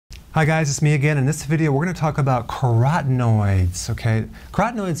Hi guys, it's me again. In this video, we're going to talk about carotenoids. Okay,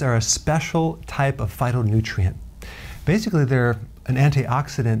 carotenoids are a special type of phytonutrient. Basically, they're an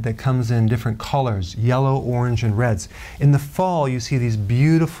antioxidant that comes in different colors: yellow, orange, and reds. In the fall, you see these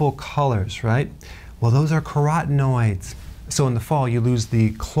beautiful colors, right? Well, those are carotenoids. So in the fall, you lose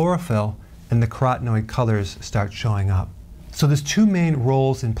the chlorophyll, and the carotenoid colors start showing up. So there's two main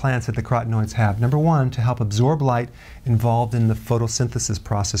roles in plants that the carotenoids have. Number one, to help absorb light involved in the photosynthesis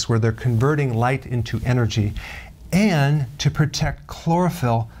process, where they're converting light into energy, and to protect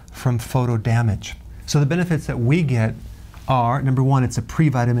chlorophyll from photo damage. So the benefits that we get are, number one, it's a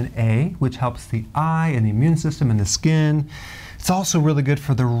pre-vitamin A, which helps the eye and the immune system and the skin. It's also really good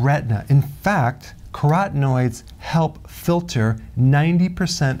for the retina. In fact, carotenoids help filter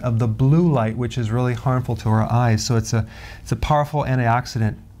 90% of the blue light, which is really harmful to our eyes. So it's a powerful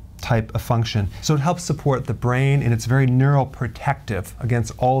antioxidant type of function. So it helps support the brain, and it's very neuroprotective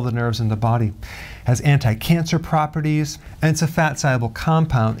against all the nerves in the body. It has anti-cancer properties, and it's a fat-soluble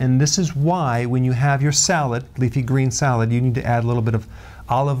compound. And this is why when you have your salad, leafy green salad, you need to add a little bit of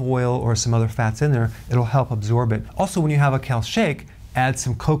olive oil or some other fats in there. It'll help absorb it. Also, when you have a kale shake, add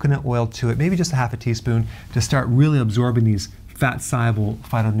some coconut oil to it, maybe just a half a teaspoon, to start really absorbing these fat-soluble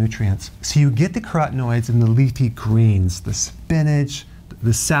phytonutrients. So you get the carotenoids in the leafy greens, the spinach,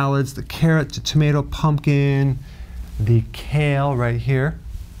 the salads, the carrot, the tomato, pumpkin, the kale right here,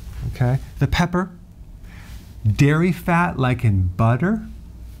 okay? The pepper, dairy fat like in butter,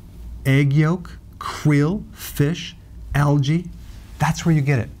 egg yolk, krill, fish, algae. That's where you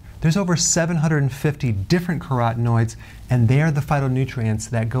get it. There's over 750 different carotenoids, and they are the phytonutrients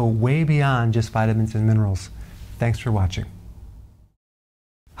that go way beyond just vitamins and minerals. Thanks for watching.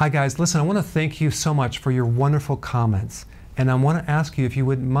 Hi guys, listen, I want to thank you so much for your wonderful comments. And I want to ask you if you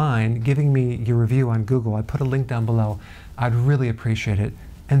wouldn't mind giving me your review on Google. I put a link down below. I'd really appreciate it.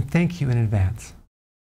 And thank you in advance.